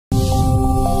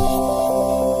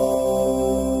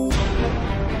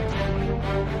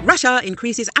Russia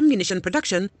increases ammunition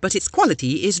production, but its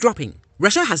quality is dropping.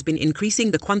 Russia has been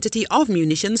increasing the quantity of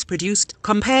munitions produced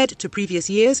compared to previous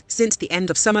years since the end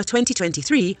of summer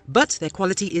 2023, but their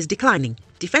quality is declining.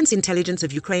 Defense Intelligence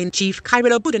of Ukraine Chief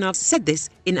Kyrylo Budanov said this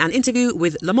in an interview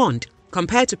with Le Monde.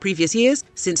 Compared to previous years,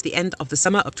 since the end of the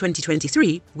summer of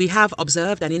 2023, we have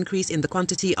observed an increase in the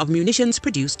quantity of munitions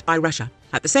produced by Russia.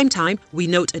 At the same time, we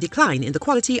note a decline in the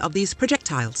quality of these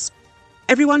projectiles.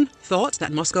 Everyone thought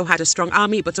that Moscow had a strong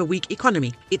army but a weak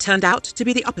economy. It turned out to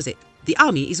be the opposite. The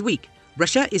army is weak.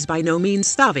 Russia is by no means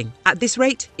starving. At this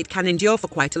rate, it can endure for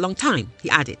quite a long time, he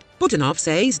added. Budanov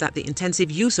says that the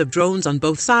intensive use of drones on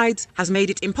both sides has made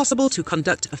it impossible to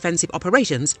conduct offensive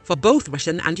operations for both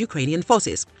Russian and Ukrainian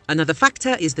forces. Another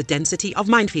factor is the density of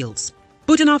minefields.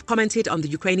 Budanov commented on the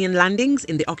Ukrainian landings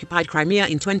in the occupied Crimea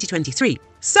in 2023.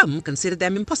 Some consider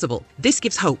them impossible. This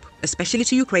gives hope, especially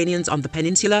to Ukrainians on the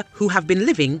peninsula who have been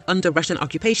living under Russian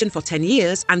occupation for 10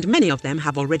 years, and many of them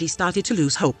have already started to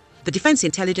lose hope. The Defense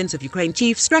Intelligence of Ukraine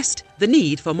chief stressed the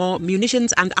need for more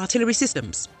munitions and artillery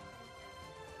systems.